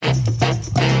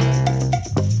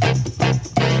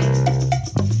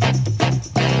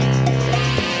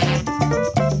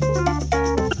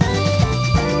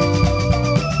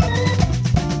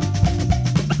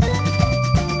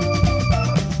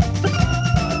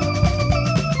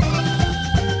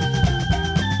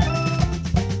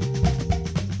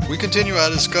continue our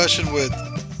discussion with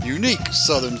unique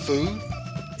Southern food,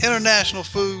 international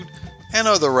food, and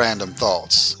other random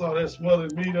thoughts. Saw that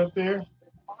smothered meat up there,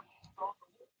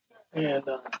 and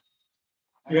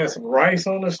you had some rice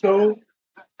on the stove.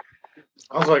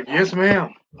 I was like, yes,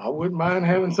 ma'am. I wouldn't mind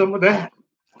having some of that.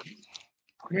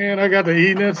 Man, I got to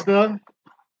eating that stuff.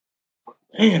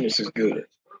 Man, this is good.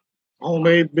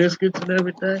 Homemade biscuits and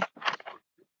everything.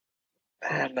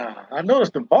 And I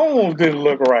noticed the bones didn't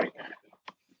look right.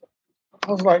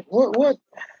 I was like, what?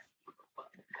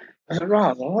 I said,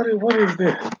 Roslyn, what is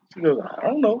this? She goes, I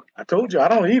don't know. I told you I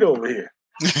don't eat over here.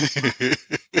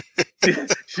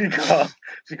 she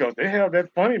goes, they have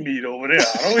that funny meat over there.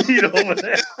 I don't eat over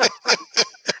there.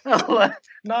 I'm like,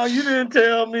 no, you didn't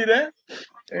tell me that.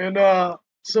 And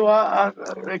so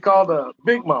they called her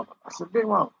Big Mama. I said, Big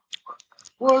Mama,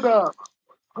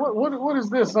 what is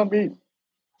this I'm eating?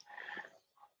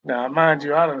 Now, mind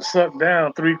you, I done sucked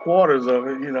down 3/4 of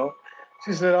it, you know.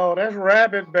 She said, oh, that's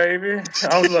rabbit, baby.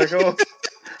 I was like, oh.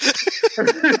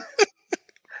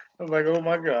 I was like, oh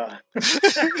my God.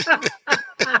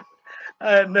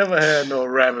 I had never had no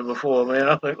rabbit before, man.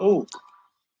 I was like, oh,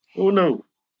 who knew?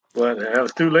 But it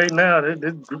was too late now.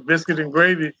 This biscuit and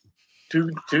gravy,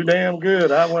 too damn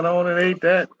good. I went on and ate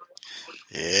that.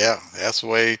 Yeah, that's the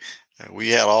way we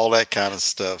had all that kind of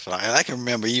stuff. And I can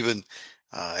remember even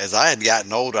as I had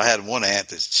gotten older, I had one aunt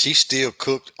that she still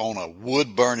cooked on a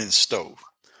wood burning stove.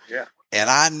 Yeah. And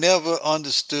I never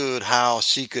understood how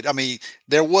she could. I mean,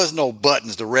 there was no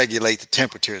buttons to regulate the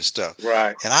temperature and stuff.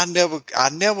 Right. And I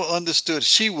never understood.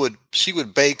 She would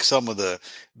bake some of the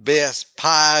best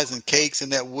pies and cakes in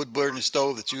that wood burning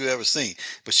stove that you ever seen.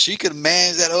 But she could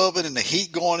manage that oven and the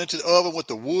heat going into the oven with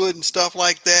the wood and stuff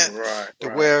like that. Right. To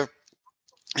where.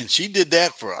 And she did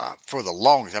that for the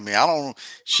longest. I mean, I don't.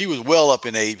 She was well up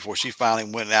in age before she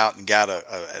finally went out and got an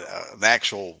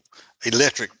actual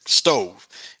electric stove.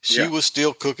 She was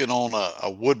still cooking on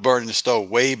a wood burning stove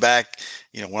way back,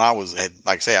 when I was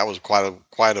like I say, I was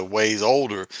quite a ways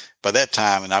older by that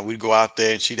time, and we'd go out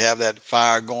there and she'd have that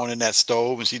fire going in that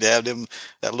stove, and she'd have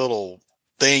that little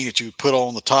thing that you put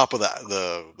on the top of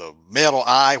the metal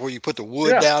eye where you put the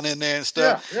wood down in there and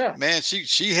stuff. Yeah. Man,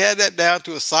 she had that down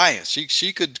to a science.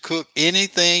 She could cook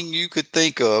anything you could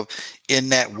think of in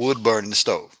that wood burning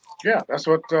stove. Yeah, that's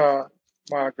what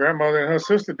my grandmother and her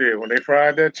sister did when they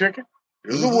fried that chicken.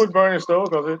 It was a wood burning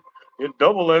stove because it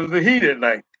doubled as the heat at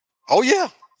night. Oh yeah.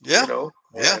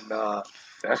 And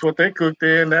that's what they cooked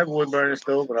there in that wood burning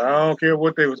stove. But I don't care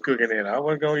what they was cooking in. I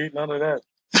wasn't gonna eat none of that.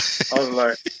 I was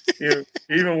like,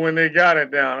 even when they got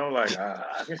it down, I'm like,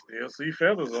 I can still see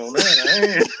feathers on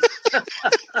that.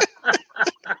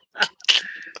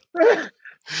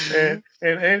 And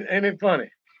ain't it funny?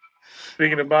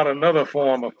 Speaking about another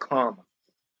form of karma.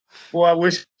 Boy, I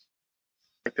wish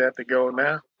like that to go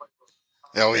now.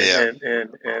 Oh yeah.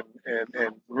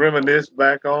 And reminisce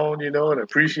back on, and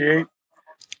appreciate.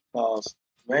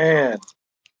 Man,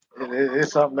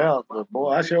 it's something else. But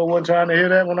boy, I sure wasn't trying to hear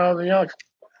that when I was a youngster.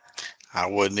 I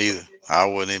wouldn't either.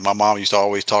 My mom used to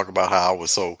always talk about how I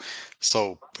was so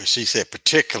she said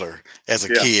particular as a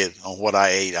kid on what I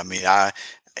ate. I mean,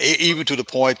 even to the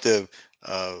point that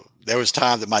there was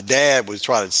times that my dad would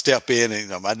try to step in,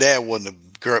 and my dad wasn't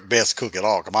the best cook at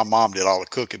all because my mom did all the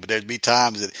cooking, but there'd be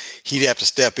times that he'd have to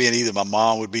step in. Either my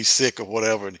mom would be sick or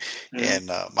whatever,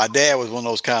 and my dad was one of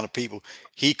those kind of people.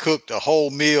 He cooked a whole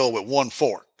meal with one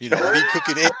fork. If he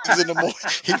cooking eggs in the morning,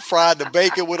 he fried the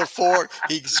bacon with a fork.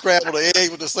 He scrambled the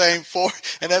eggs with the same fork,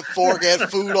 and that fork had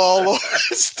food all over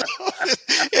and stuff.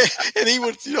 And he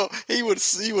would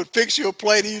fix you a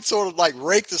plate. He'd sort of like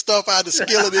rake the stuff out of the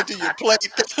skillet into your plate.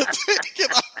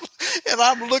 And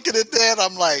I'm looking at that.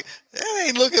 I'm like, that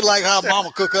ain't looking like how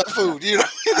Mama cook her food.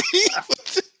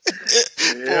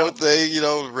 Poor thing,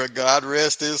 God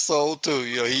rest his soul too.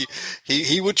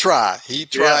 He would try. He'd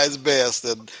try his best,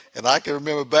 and I can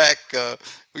remember back,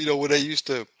 when they used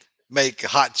to make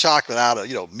hot chocolate out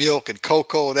of milk and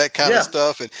cocoa and that kind of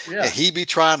stuff, and he'd be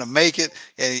trying to make it,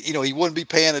 and he wouldn't be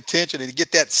paying attention, and he'd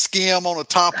get that skim on the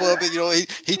top of it.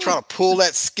 He'd try to pull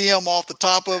that skim off the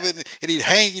top of it, and he'd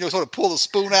hang, sort of pull the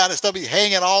spoon out and stuff. He'd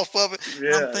hanging off of it.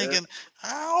 And I'm thinking,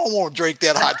 I don't want to drink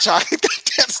that hot chocolate.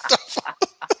 That stuff.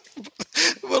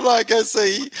 But like I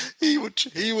say, he would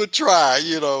try,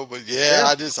 But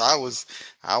I was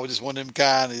just one of them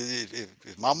kind.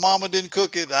 If my mama didn't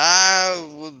cook it, I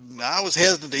was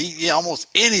hesitant to eat almost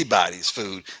anybody's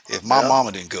food if my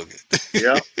mama didn't cook it.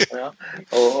 Yeah.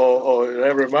 Oh,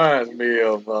 that reminds me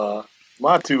of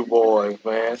my two boys,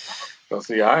 man. So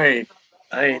see, I ain't.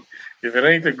 If it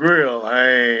ain't the grill, I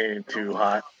ain't too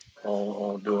hot.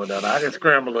 on doing that. I can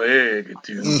scramble an egg or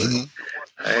two, Mm-hmm.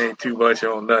 but I ain't too much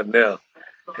on nothing else.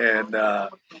 And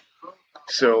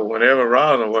so whenever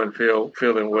Rosalind wasn't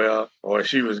feeling well or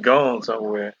she was gone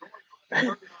somewhere,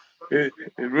 it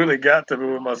really got to me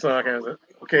when my son came and said,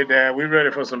 "Okay, Dad, we ready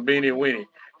for some beanie weenie."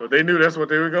 But they knew that's what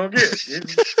they were gonna get.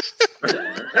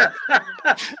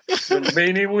 Some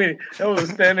beanie weenie. That was a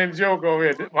standing joke over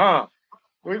here. Mom,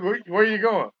 where are you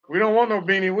going? We don't want no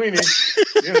beanie weenie.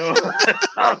 You know,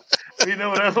 we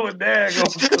know that's what Dad gonna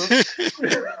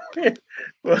cook.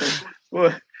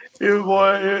 but it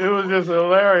was just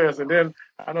hilarious. And then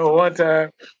I know one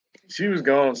time she was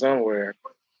gone somewhere.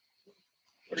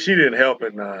 She didn't help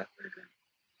it now.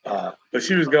 But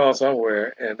she was gone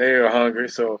somewhere, and they were hungry,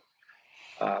 so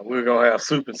we were gonna have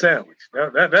soup and sandwich.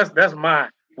 That's my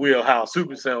wheelhouse: soup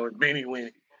and sandwich, beanie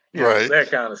weenie, Right. that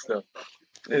kind of stuff.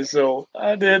 And so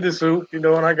I did the soup, and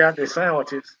I got the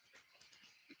sandwiches.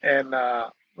 And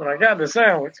when I got the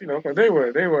sandwich, because they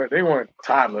weren't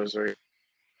toddlers or,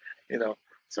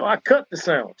 so I cut the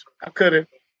sandwich. I cut it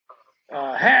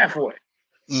halfway.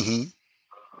 Mm-hmm.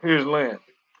 Here's Lynn.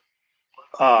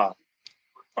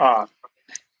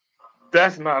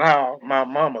 That's not how my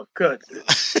mama cuts it.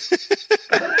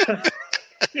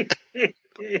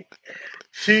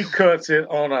 She cuts it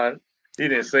on a, he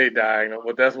didn't say diagonal,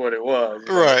 but that's what it was.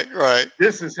 Right.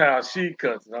 This is how she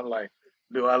cuts it. I'm like,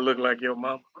 do I look like your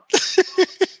mama? I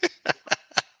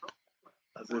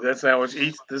said, that sandwich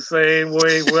eats the same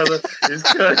way, whether it's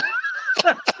cut.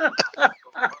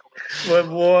 But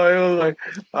boy, it was like,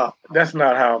 oh, that's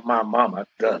not how my mama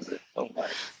does it. I'm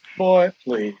like, boy,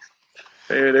 please.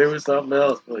 There was something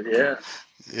else, but yeah.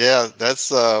 Yeah, that's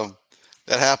that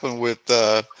happened with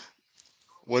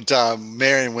one time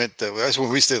Marion went to, that's when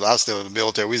I was still in the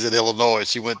military. We was in Illinois.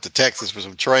 She went to Texas for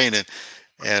some training,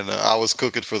 and I was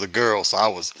cooking for the girls. So I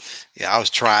was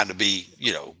trying to be,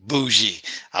 bougie.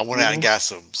 I went out and got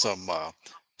some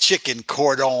chicken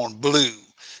cordon bleu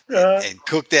and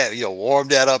cooked that,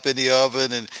 warmed that up in the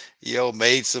oven and,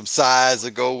 made some sides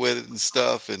to go with it and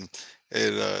stuff. And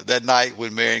that night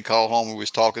when Marion called home, we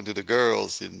was talking to the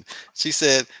girls, and she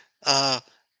said,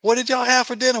 what did y'all have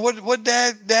for dinner? What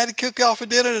daddy cook y'all for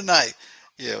dinner tonight?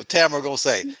 Tamara gonna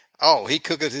say, oh, he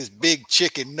cooked us his big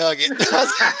chicken nugget. I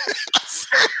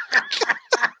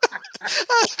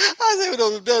said,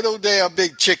 no damn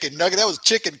big chicken nugget. That was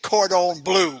chicken cordon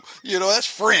bleu. That's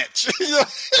French.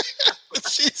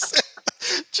 She said,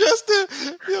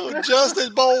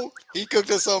 Justin Bowl, he cooked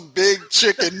us some big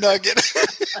chicken nugget.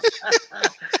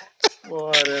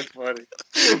 Boy, that's funny.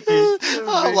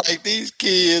 I'm like, these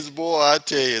kids, boy, I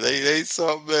tell you, they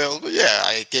something else. But yeah,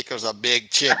 I kick us a big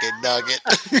chicken nugget.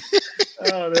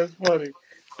 Oh, that's funny.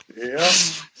 Yeah.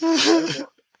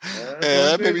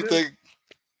 That made me think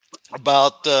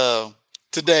about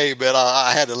today, man.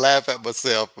 I had to laugh at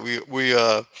myself. We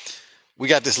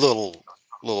got this little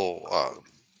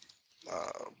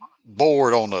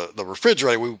board on the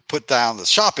refrigerator. We put down the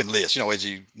shopping list. As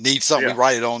you need something, we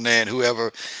write it on there, and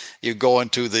whoever you go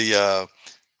into the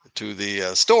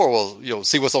store will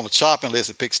see what's on the shopping list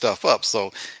and pick stuff up.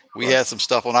 So we had some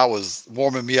stuff on. I was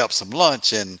warming me up some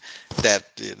lunch, and that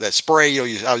spray.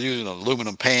 I was using an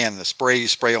aluminum pan, and the spray you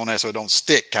spray on there so it don't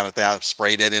stick, kind of thing. I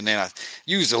sprayed that in there. And I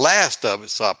used the last of it,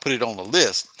 so I put it on the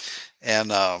list.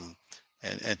 And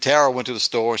Tara went to the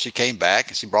store. She came back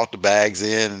and she brought the bags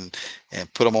in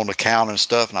and put them on the counter and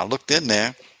stuff. And I looked in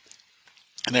there,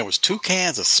 and there was 2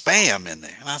 cans of Spam in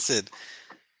there. And I said,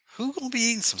 who gonna be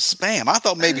eating some Spam? I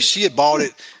thought maybe she had bought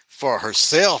it for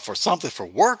herself or something for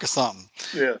work or something.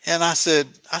 Yeah. And I said,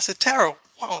 Tara,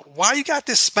 why you got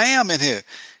this Spam in here?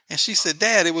 And she said,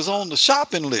 Dad, it was on the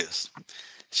shopping list.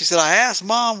 She said, I asked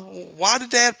Mom, why did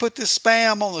Dad put this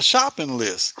Spam on the shopping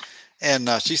list? And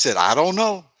she said, I don't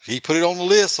know. He put it on the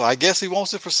list, so I guess he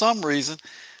wants it for some reason.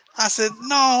 I said,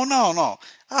 no.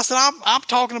 I said, I'm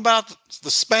talking about the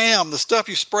Spam, the stuff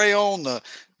you spray on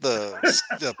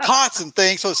the pots and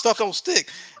things so the stuff don't stick.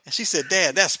 And she said,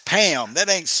 Dad, that's Pam. That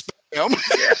ain't Spam.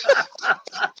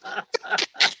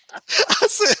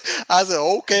 I said,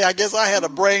 okay, I guess I had a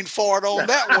brain fart on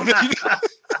that one.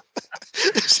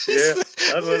 That's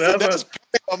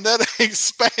Pam. That ain't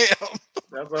Spam.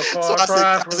 That's a far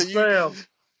cry from Spam.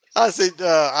 I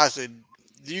said,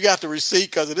 you got the receipt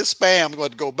because of this Spam. I'm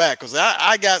going to go back because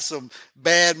I got some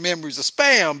bad memories of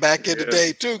Spam back in the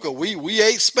day too. Because we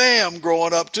ate Spam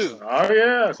growing up too. Oh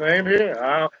yeah, same here.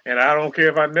 And I don't care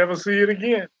if I never see it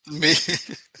again. Me,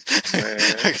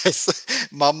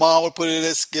 my mom would put it in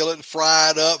that skillet and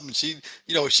fry it up, and she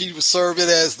would serve it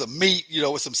as the meat,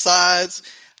 with some sides.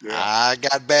 Yeah. I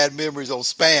got bad memories on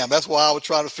Spam. That's why I was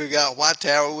trying to figure out why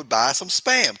Tara would buy some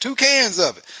Spam. 2 cans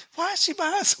of it. Why is she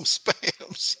buying some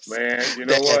Spam? Man, you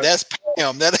know Dad, what? that's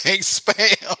Spam. That ain't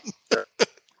Spam.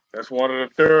 That's one of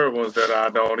the third ones that I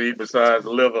don't eat besides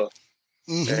liver.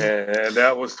 And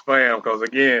that was Spam. Because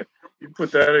again, you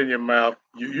put that in your mouth,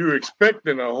 you're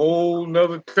expecting a whole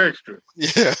nother texture.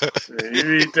 Yeah. And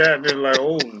you eat that and it's like,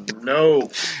 oh no.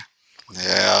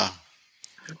 Yeah.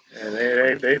 And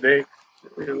they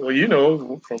well, you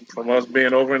know, from us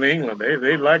being over in England,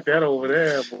 they like that over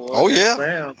there, boy. Oh yeah.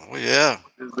 Spam Oh yeah.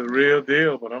 is the real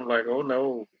deal. But I'm like, oh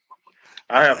no.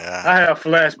 Yeah. I have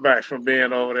flashbacks from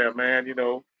being over there, man. You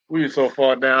know, we were so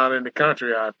far down in the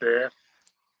country out there.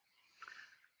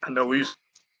 I know we used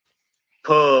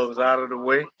pubs out of the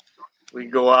way. We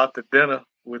go out to dinner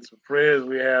with some friends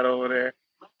we had over there.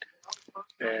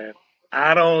 And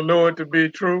I don't know it to be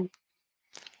true,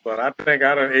 but I think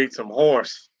I done ate some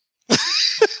horse.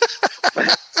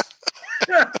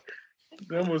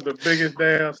 Them was the biggest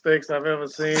damn steaks I've ever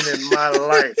seen in my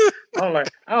life. I'm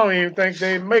like, I don't even think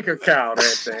they make a cow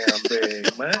that damn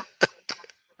big, man.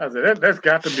 I said, that's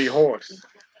got to be horse.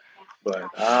 But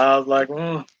I was like,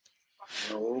 okay.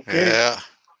 Yeah.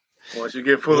 Once you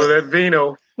get full of that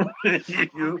vino,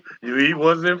 you eat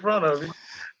what's in front of you.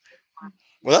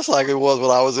 Well, that's like it was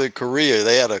when I was in Korea.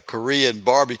 They had a Korean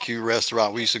barbecue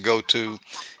restaurant we used to go to,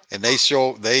 and they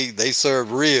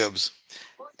serve ribs.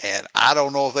 And I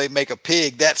don't know if they make a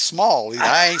pig that small.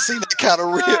 I ain't seen that kind of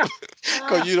rib.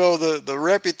 Because, you know, the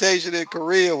reputation in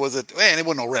Korea was it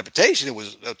wasn't no reputation. It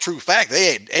was a true fact.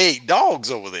 They ate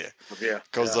dogs over there. Yeah.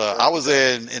 Because I was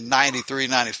there in 93,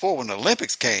 94 when the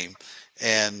Olympics came.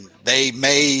 And they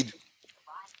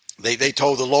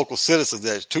told the local citizens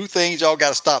there's 2 things y'all got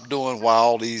to stop doing while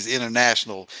all these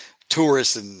international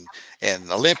tourists and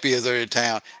Olympians are in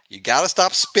town. You got to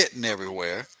stop spitting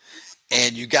everywhere.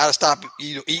 And you got to stop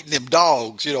eating them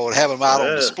dogs, and have them out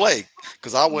on display.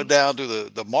 Because I went down to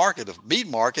the market, the meat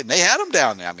market, and they had them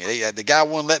down there. I mean, the guy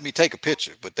wouldn't let me take a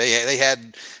picture, but they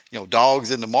had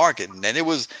dogs in the market, and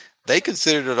they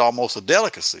considered it almost a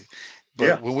delicacy.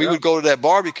 But when we would go to that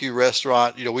barbecue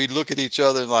restaurant, we'd look at each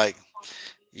other and like,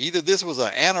 either this was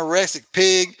an anorexic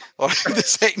pig or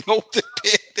this ain't no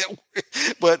pig.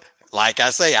 But like I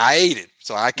say, I ate it.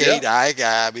 So I can't.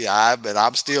 But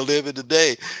I'm still living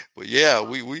today. But yeah,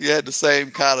 we had the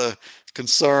same kind of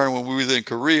concern when we was in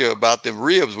Korea about them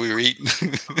ribs we were eating.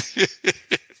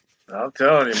 I'm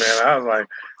telling you, man. I was like,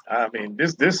 I mean,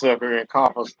 this sucker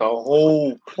encompassed the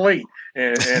whole plate,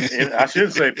 and I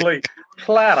should say plate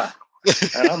platter.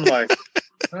 And I'm like,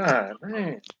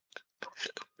 man,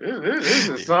 this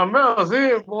is something else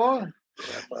here, boy.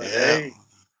 But, hey,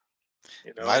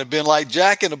 might have been like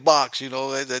Jack in the Box,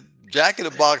 that Jack in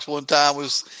the Box one time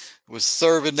was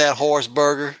serving that horse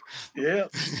burger. Yeah,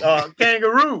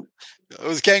 kangaroo. It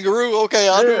was kangaroo. Okay,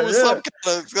 I knew it was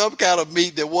some kind of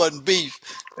meat that wasn't beef.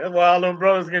 That's why all them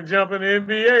brothers can jump in the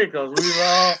NBA because we were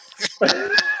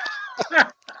all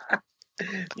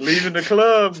leaving the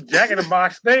club. Jack in the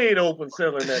Box stayed open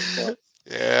selling that stuff.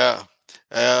 Yeah.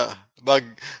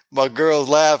 My girls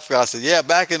laughed. I said, yeah,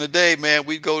 back in the day, man,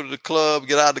 we'd go to the club,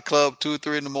 get out of the club 2 or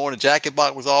 3 in the morning. Jack in the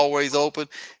Box was always open.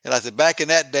 And I said, back in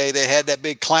that day, they had that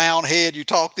big clown head you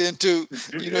talked into.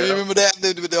 You remember that?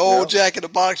 The old Jack in the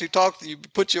Box, you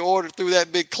put your order through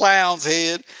that big clown's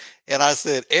head. And I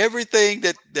said, everything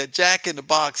that Jack in the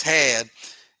Box had,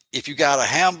 if you got a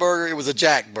hamburger, it was a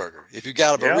Jack burger. If you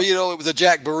got a burrito, it was a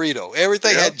Jack burrito.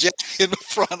 Everything had Jack in the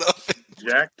front of it.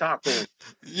 Jack Taco.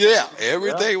 Yeah,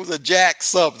 everything was a Jack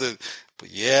something. But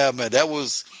yeah, man, that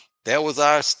was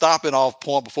our stopping off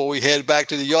point before we headed back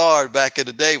to the yard back in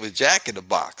the day with Jack in the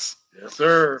Box. Yes,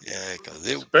 sir. Yeah, because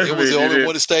it was the only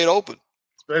one that stayed open.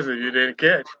 Especially if you didn't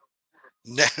catch.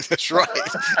 That's right.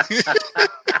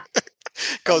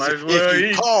 Because if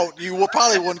you caught, you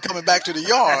probably wasn't coming back to the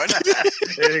yard.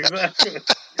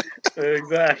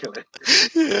 Exactly.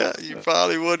 Yeah, you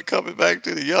probably wasn't coming back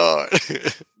to the yard.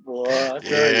 Boy, I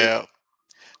tell you.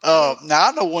 Now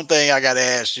I know one thing I got to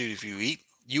ask you: if you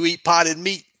eat potted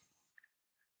meat?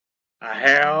 I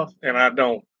have, and I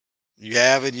don't. You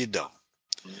have, and you don't.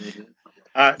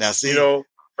 Mm-hmm. Now, see,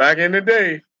 back in the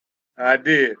day, I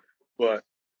did, but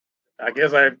I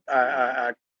guess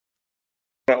I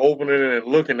opening it and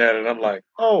looking at it, I'm like,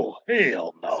 oh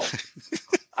hell no!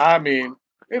 I mean,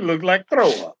 it looked like throw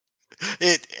up.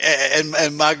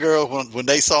 And my girl, when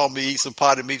they saw me eat some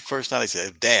potted meat first time, they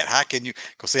said, "Dad, how can you?"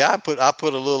 Because see, I put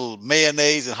a little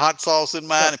mayonnaise and hot sauce in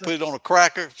mine and put it on a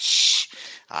cracker.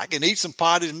 I can eat some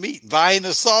potted meat.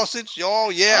 Vienna sausage. Oh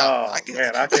yeah. Oh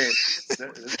man, I can't.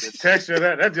 The texture of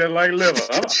that's just like liver.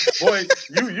 Boy,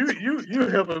 you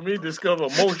helping me discover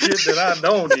more shit that I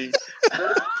don't eat.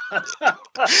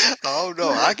 Oh no,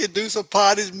 I can do some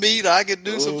potted meat. I can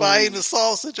do some Vienna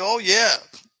sausage. Oh yeah.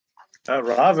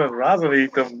 Rosin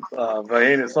eat them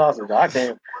Vienna sausage. I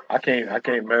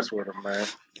can't mess with them, man.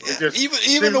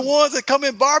 Even the ones that come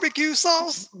in barbecue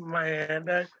sauce. Man,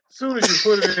 as soon as you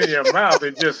put it in your mouth,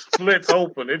 it just splits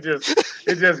open. It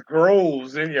just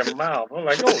grows in your mouth. I'm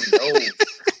like, oh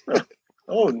no,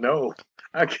 oh no,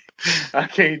 I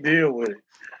can't deal with it.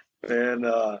 And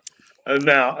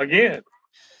now again,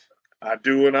 I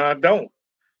do and I don't.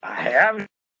 I have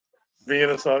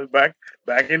Vienna sausage back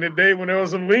in the day when there was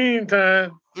some lean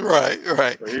time. Right.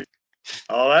 So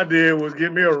all I did was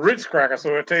get me a Ritz cracker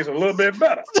so it tastes a little bit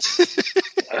better.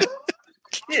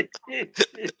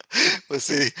 But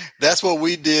see, that's what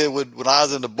we did when I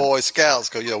was in the Boy Scouts,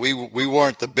 because we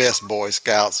weren't the best Boy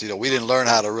Scouts. We didn't learn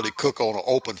how to really cook on an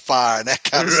open fire and that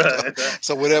kind of stuff.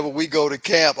 So whenever we go to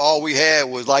camp, all we had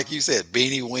was, like you said,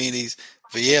 beanie weenies,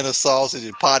 Vienna sausage,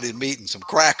 and potted meat, and some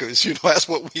crackers. That's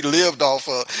what we lived off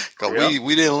of, because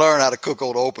we didn't learn how to cook on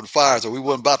an open fire, so we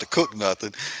wasn't about to cook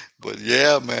nothing. But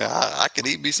yeah, man, I can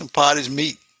eat me some potted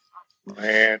meat.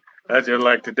 Man, that's just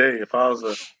like today. If I was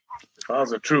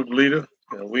a troop leader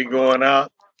and we going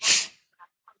out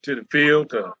to the field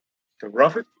to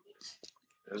rough it,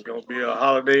 there's gonna be a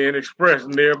Holiday Inn Express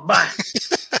nearby.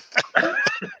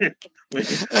 we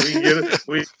get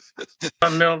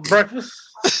them breakfast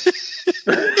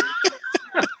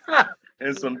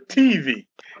and some TV.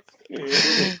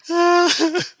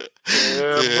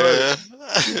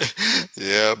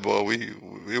 Yeah, boy.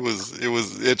 It was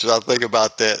interesting. I think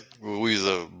about that. We was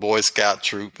a Boy Scout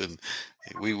troop, and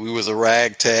we was a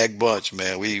ragtag bunch,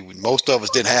 man. Most of us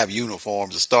didn't have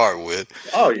uniforms to start with.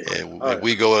 Oh yeah. And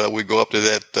we go up to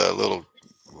that little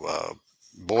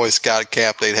Boy Scout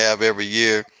camp they'd have every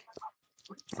year.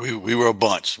 We were a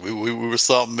bunch. We were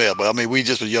something else. But I mean, we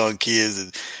just were young kids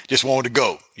and just wanted to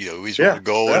go. We just wanted to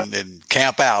go and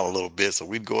camp out a little bit. So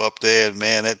we'd go up there, and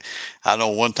man, I know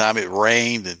one time it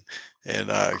rained, and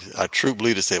our troop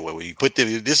leader said, "Well, when you put this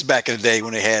is back in the day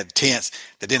when they had tents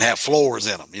that didn't have floors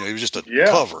in them. It was just a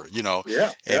cover.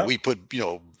 And we put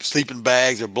sleeping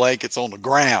bags or blankets on the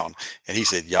ground. And he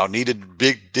said, y'all need to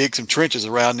dig some trenches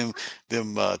around them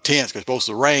tents because it's supposed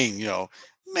to rain.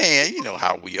 Man, you know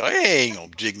how we are. It ain't gonna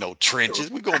dig no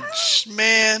trenches.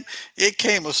 Man, it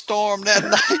came a storm that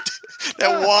night.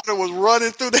 That water was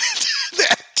running through that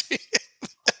tent.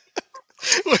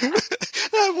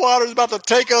 That water was about to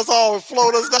take us all and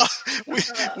float us down.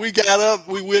 We got up.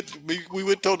 We went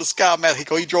to the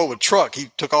scoutmaster. He drove a truck.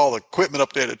 He took all the equipment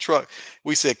up there in the truck.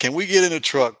 We said, "Can we get in the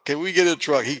truck? Can we get in the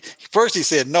truck?" First he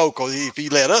said no, because if he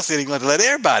let us in, he's going to let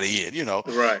everybody in,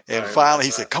 Right. And finally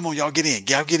he said, "Come on, y'all get in.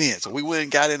 Y'all get in." So we went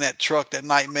and got in that truck that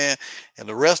night, man. And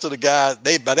the rest of the guys,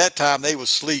 by that time they was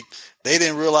asleep. They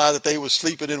didn't realize that they were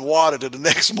sleeping in water till the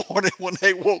next morning when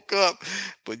they woke up.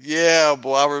 But yeah,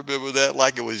 boy, I remember that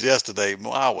like it was yesterday.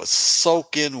 I was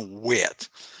soaking wet.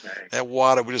 That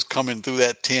water was just coming through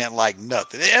that tent like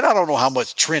nothing. And I don't know how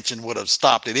much trenching would have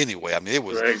stopped it anyway. I mean,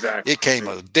 it came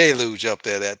a deluge up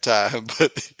there that time.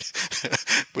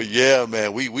 But yeah,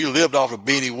 man, we lived off of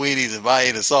beanie weenies and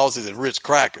Vienna sausage and Ritz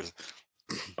crackers.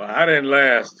 Well, I didn't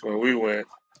last when we went.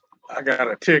 I got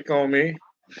a tick on me.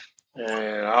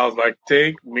 And I was like,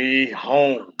 take me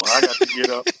home. I got to get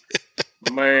up.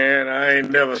 Man, I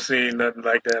ain't never seen nothing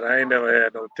like that. I ain't never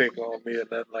had no tick on me or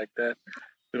nothing like that.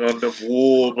 The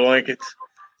wool blankets.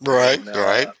 Right, and,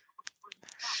 right.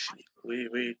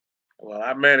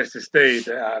 I managed to stay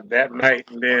that night,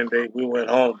 and then we went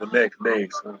home the next day.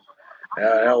 So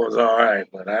that was all right.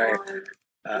 But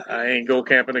I ain't go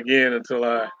camping again until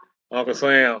Uncle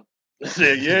Sam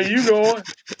said, "Yeah, you going."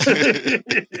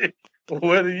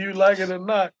 Whether you like it or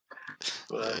not.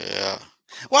 But. Yeah.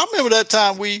 Well, I remember that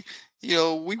time we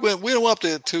went up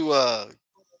to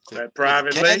that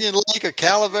private Canyon Lake or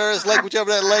Calaveras Lake, whichever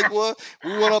that lake was.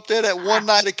 We went up there that one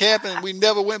night of camping, and we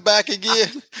never went back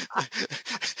again.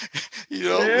 We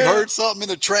heard something in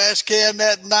the trash can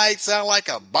that night, sound like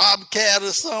a bobcat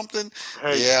or something.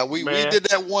 Hey, we did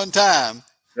that one time.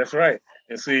 That's right.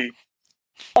 And see,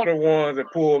 all the ones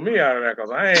that pulled me out of that,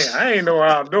 because I ain't no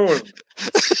outdoors.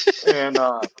 And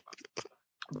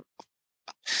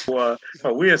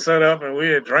we had set up and we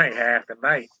had drank half the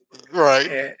night.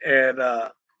 Right. And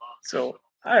so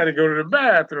I had to go to the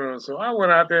bathroom. So I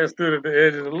went out there and stood at the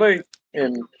edge of the lake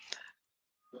and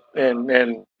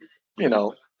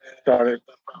started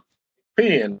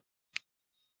peeing.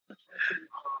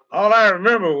 All I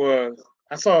remember was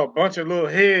I saw a bunch of little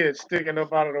heads sticking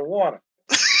up out of the water.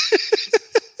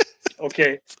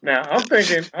 Okay, now I'm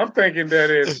thinking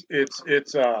that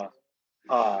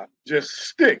it's just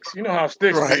sticks. You know how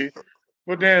sticks Right. be.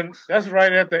 But then that's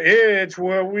right at the edge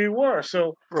where we were.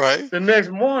 So Right. the next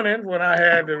morning when I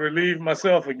had to relieve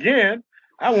myself again,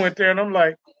 I went there and I'm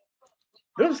like,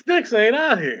 them sticks ain't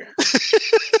out here.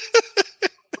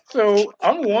 So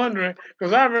I'm wondering,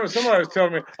 because I remember somebody was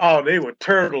telling me, oh, they were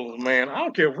turtles, man. I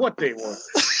don't care what they were.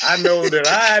 I know that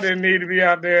I didn't need to be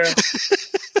out there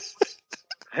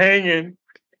hanging.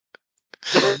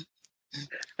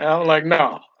 And I'm like,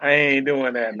 no, I ain't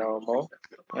doing that no more.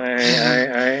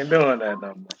 I ain't doing that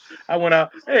no more. I went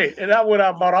out,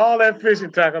 bought all that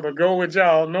fishing tackle to go with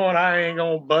y'all, knowing I ain't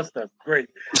gonna bust a great.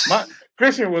 My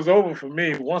fishing was over for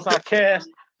me. Once I cast,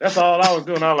 that's all I was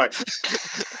doing. I was like,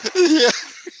 Yeah.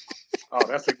 oh,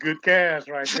 that's a good cast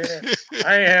right there.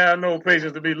 I ain't have no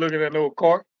patience to be looking at no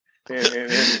cork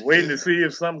and waiting to see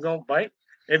if something's gonna bite.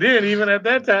 And then even at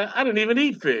that time, I didn't even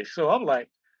eat fish. So I'm like,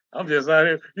 I'm just out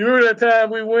here. You remember that time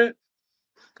we went?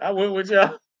 I went with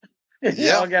y'all.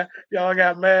 Yeah. y'all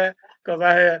got mad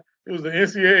because it was the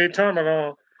NCAA tournament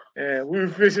on, and we were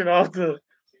fishing off the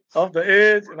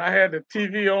edge, and I had the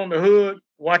TV on the hood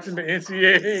watching the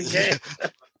NCAA game.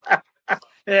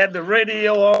 Had the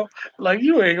radio on, like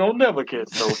you ain't gonna never catch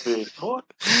no fish, boy.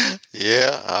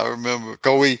 Yeah, I remember.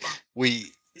 Cause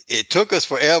it took us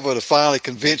forever to finally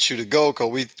convince you to go.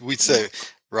 Cause we said,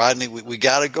 Rodney, we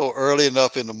got to go early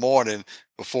enough in the morning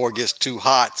before it gets too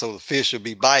hot, so the fish will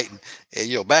be biting.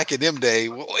 And back in them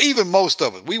days, even most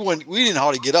of us, we didn't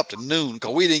hardly get up to noon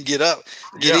because we didn't get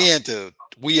into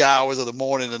wee hours of the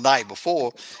morning the night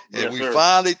before, and we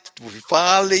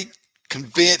finally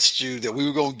convinced you that we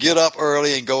were going to get up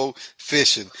early and go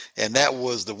fishing, and that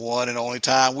was the one and only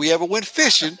time we ever went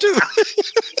fishing too.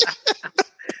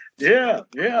 Yeah.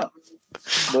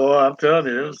 Boy, I'm telling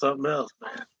you, it was something else,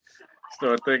 man.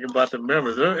 Start thinking about the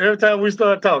memories. Every time we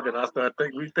start talking, I start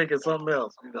thinking something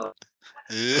else,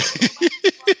 Yeah.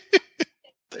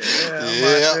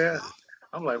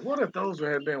 I'm like, what if those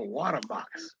had been water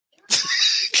box?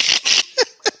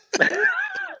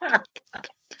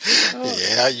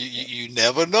 Yeah, you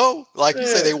never know. Like you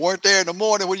said, they weren't there in the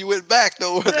morning when you went back,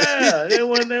 though. Yeah, they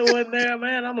wasn't there,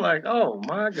 man. I'm like, oh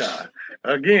my God.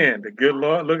 Again, the good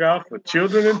Lord look out for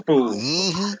children and fools.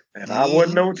 Mm-hmm. And I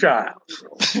wasn't no child. So.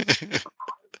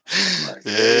 Like,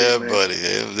 yeah, buddy.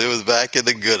 It was back in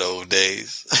the good old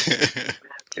days.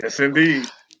 Yes, indeed.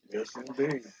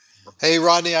 Hey,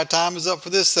 Rodney, our time is up for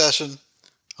this session.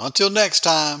 Until next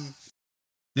time.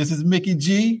 This is Mickey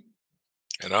G.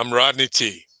 And I'm Rodney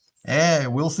T.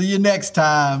 And we'll see you next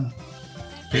time.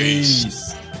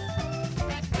 Peace.